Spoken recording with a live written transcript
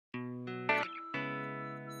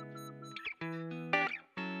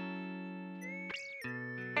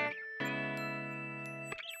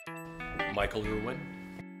Michael Irwin.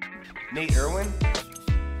 Nate Irwin.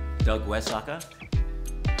 Doug Uyesaka.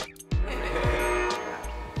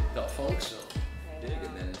 The funk zone. Big,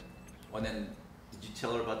 and then did you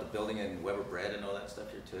tell her about the building and Weber Bread and all that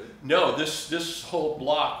stuff here too? No, this whole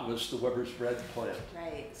block was the Weber's Bread plant.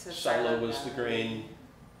 Right. So Silo was the grain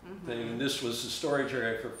thing, and this was the storage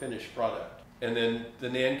area for finished product. And then the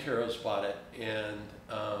Nancaros bought it and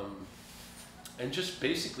just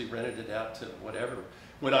basically rented it out to whatever.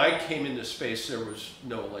 When I came into space, there was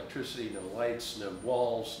no electricity, no lights, no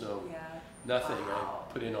walls, nothing. Wow.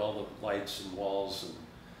 I put in all the lights and walls,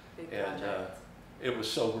 Big and project. it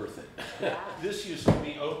was so worth it. Yeah. This used to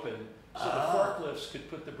be open, so the forklifts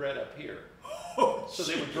could put the bread up here. So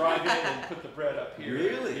they would drive in and put the bread up here.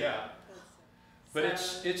 Really? Yeah. But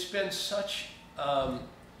it's been such a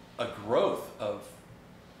growth of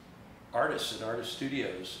artists and artist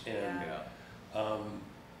studios and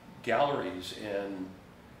galleries and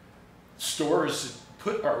stores that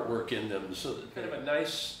put artwork in them. So kind of a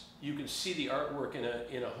nice, you can see the artwork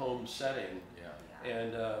in a home setting. Yeah.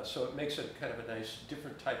 And so it makes it kind of a nice,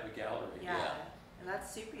 different type of gallery. Yeah. And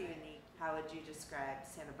that's super unique. How would you describe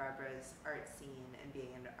Santa Barbara's art scene and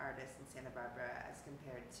being an artist in Santa Barbara as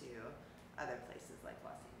compared to other places like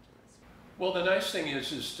Los Angeles? Well, the nice thing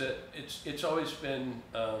is that it's always been.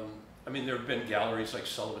 I mean, there have been galleries like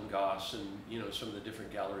Sullivan Goss and some of the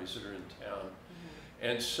different galleries that are in town,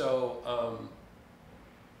 and so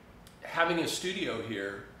having a studio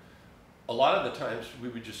here. A lot of the times we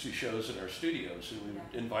would just do shows in our studios, and we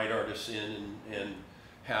would invite artists in and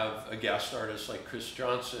have a guest artist like Chris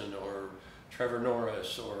Johnson or Trevor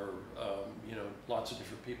Norris or lots of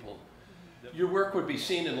different people. Your work would be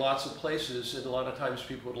seen in lots of places, and a lot of times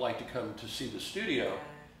people would like to come to see the studio.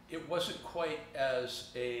 It wasn't quite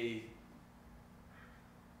as a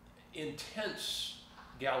intense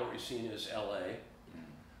gallery scene as LA,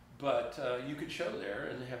 but you could show there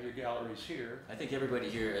and have your galleries here. I think everybody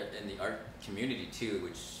here in the art community too,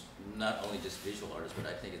 which not only just visual artists, but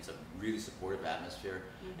I think it's a really supportive atmosphere.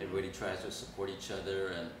 Everybody tries to support each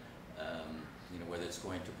other, and whether it's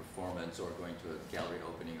going to performance or going to a gallery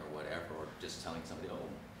opening or whatever, or just telling somebody, oh,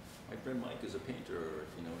 my friend Mike is a painter, or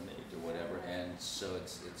Nate or whatever. And so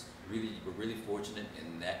it's really, we're really fortunate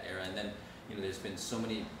in that era. And then there's been so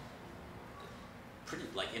many pretty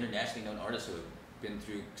internationally known artists who have been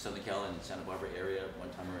through Southern Cal and Santa Barbara area at one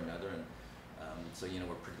time or another, and so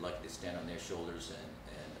we're pretty lucky to stand on their shoulders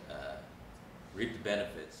and reap the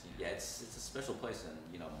benefits. Yeah, it's a special place,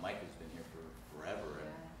 and Mike has been here for forever,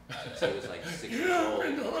 and since he was like 6 years old.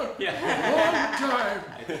 Long time.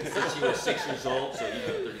 I think since he was 6 years old, so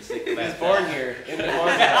 36. He was born here in the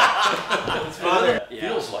farmhouse. His father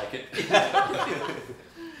Feels like it.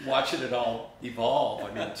 Watching it all evolve.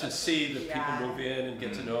 I mean, to see the people move in and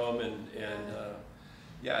get to know them, and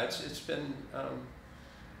it's been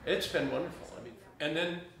wonderful. I mean, and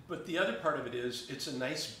then, but the other part of it is it's a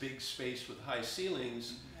nice big space with high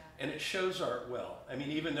ceilings, and it shows art well. I mean,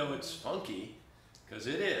 even though it's funky, because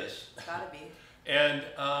it is. It's gotta be. And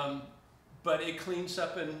but it cleans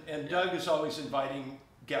up, and Doug is always inviting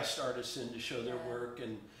guest artists in to show their work,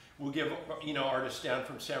 and we'll give artists down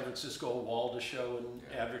from San Francisco a wall to show and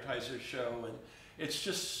advertisers show, and it's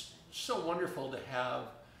just so wonderful to have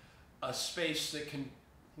a space that can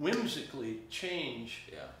whimsically change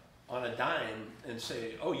on a dime and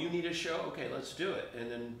say, oh, you need a show? Okay, let's do it. And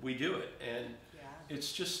then we do it. And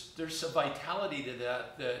it's just, there's a vitality to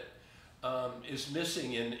that is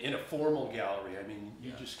missing in a formal gallery. I mean,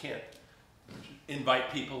 you just can't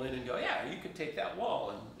invite people in and go, yeah, you can take that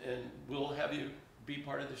wall and we'll have you be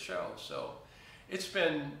part of the show. So it's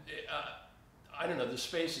been, I don't know, the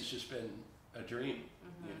space has just been a dream,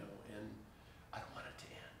 and I don't want it to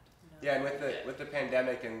end. Yeah, and with the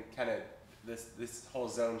pandemic and kind of this whole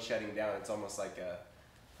zone shutting down, it's almost like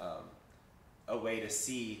a way to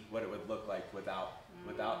see what it would look like without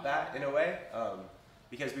that in a way,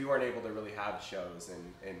 because we weren't able to really have shows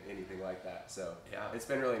and anything like that. So it's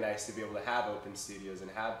been really nice to be able to have open studios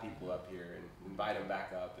and have people up here and invite them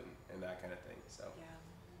back up and that kind of thing. So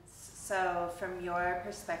So from your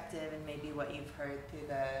perspective and maybe what you've heard through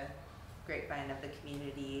the grapevine of the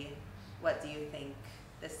community, what do you think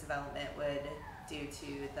this development would do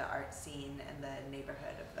to the art scene and the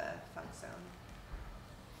neighborhood of the funk zone?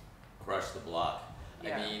 Crush the block.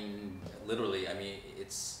 Yeah. I mean, literally. I mean,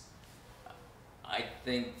 I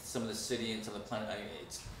think some of the city and some of the planet. I mean,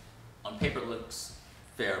 it's on paper it looks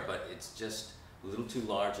fair, but it's just a little too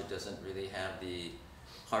large. It doesn't really have the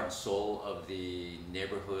heart and soul of the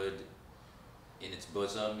neighborhood in its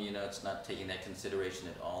bosom. It's not taking that consideration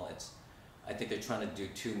at all. I think they're trying to do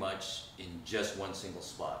too much in just one single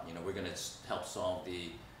spot. We're going to help solve the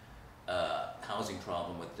housing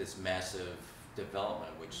problem with this massive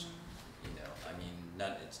development, which, you know, I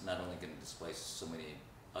mean, it's not only going to displace so many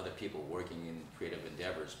other people working in creative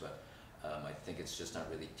endeavors, but I think it's just not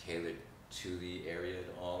really tailored to the area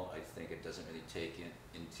at all. I think it doesn't really take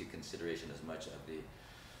into consideration as much of the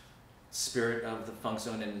spirit of the funk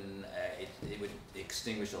zone, and it would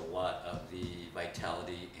extinguish a lot of the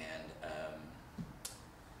vitality and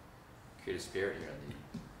creative spirit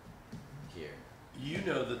here. You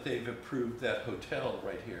know that they've approved that hotel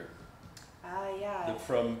right here. Yeah.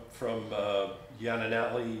 From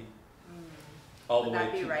Yananali all the Would way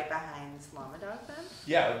that be to right behind Lamadog then?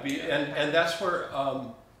 yeah, it'd be, and that's where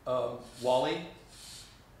Wally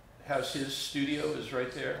has his studio is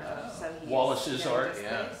right there. So he's Wallace's been art.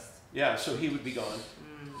 displaced? Yeah, so he would be gone,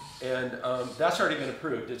 and that's already been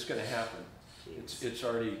approved. It's going to happen. Jeez. It's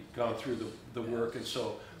already gone through the work, and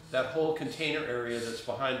so that whole container area that's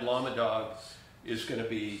behind Llama Dog is going to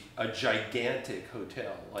be a gigantic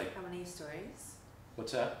hotel. Like, How many stories?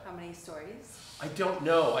 what's that? How many stories? I don't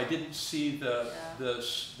know. I didn't see the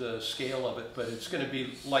scale of it, but it's going to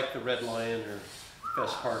be like the Red Lion or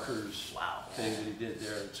Fess Parker's Wow. thing that he did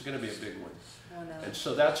there. It's going to be a big one, Oh no. and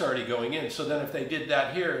so that's already going in. So then, if they did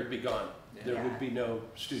that here, it'd be gone. There Yeah. would be no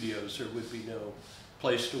studios. There would be no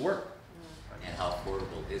place to work. And how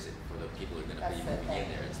affordable is it for the people who are going to That's be the moving in thing.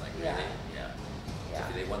 there? It's like, Yeah. really? Yeah. Yeah. So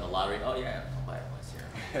if they won the lottery, oh yeah, I'll buy a place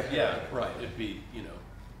here. Yeah, right. It'd be Yeah.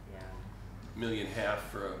 $1.5 million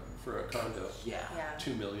for a condo. Yeah. Yeah.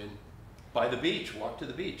 2 million. By the beach. Walk to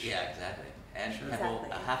the beach. Yeah, exactly. And Sure. have Exactly.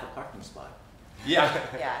 a half a parking spot. Yeah.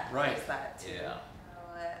 Yeah. Right. There's that too. Yeah.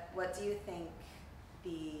 What do you think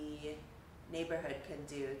the neighborhood could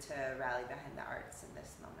do to rally behind the arts in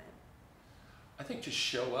this moment? I think just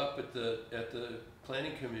show up at the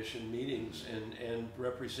planning commission meetings and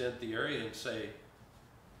represent the area and say,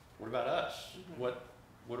 what about us? What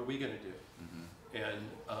are we going to do? And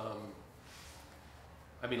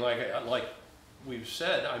I mean, like we've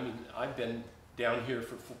said, I mean, I've been down here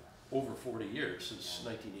for over 40 years, since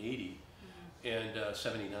 1980 and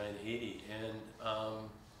 79, 80, and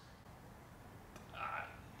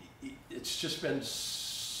it's just been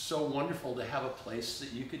so wonderful to have a place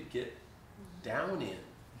that you could get down in,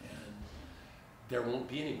 and there won't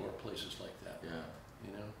be any more places like that. Yeah.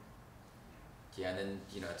 You know. Yeah, and then,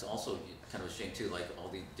 you know, it's also kind of a shame too, like all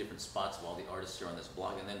the different spots of all the artists here on this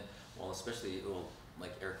block, and then, well, especially,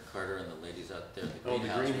 like Erica Carter and the ladies out there, the Oh, the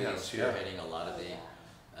greenhouse, really greenhouse, yeah. spearheading a lot of the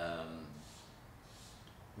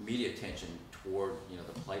media attention toward, you know,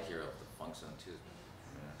 the plight here of the funk zone too.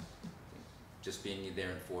 I think just being there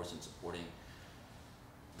in force and supporting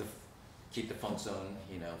keep the funk zone,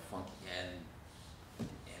 you know, funky and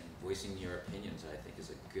voicing your opinions, I think is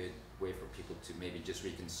a good way for people to maybe just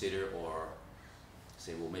reconsider or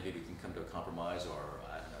say, well, maybe we can come to a compromise, or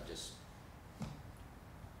I don't know, just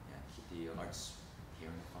keep the arts here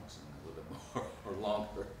in the funk zone a little bit more or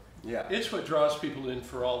longer. Yeah. It's what draws people in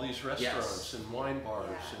for all these restaurants Yes. and wine bars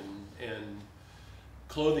and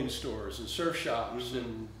clothing stores and surf shops,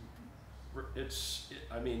 and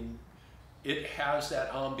I mean, it has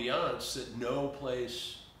that ambiance that no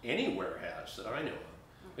place anywhere has that I know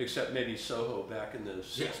of, except maybe Soho back in the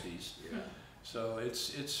 60s. Yeah. So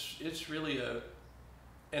it's really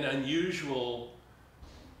an unusual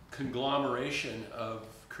conglomeration of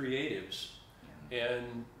creatives,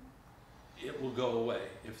 and it will go away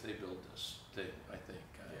if they build this thing, I think.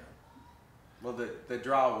 Well, the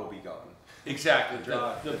draw will be gone. Exactly. The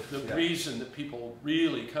draw. The reason that people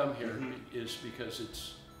really come here is because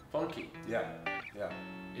it's funky. Yeah. Yeah.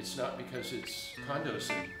 It's not because it's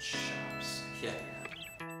condos and shops. Yeah.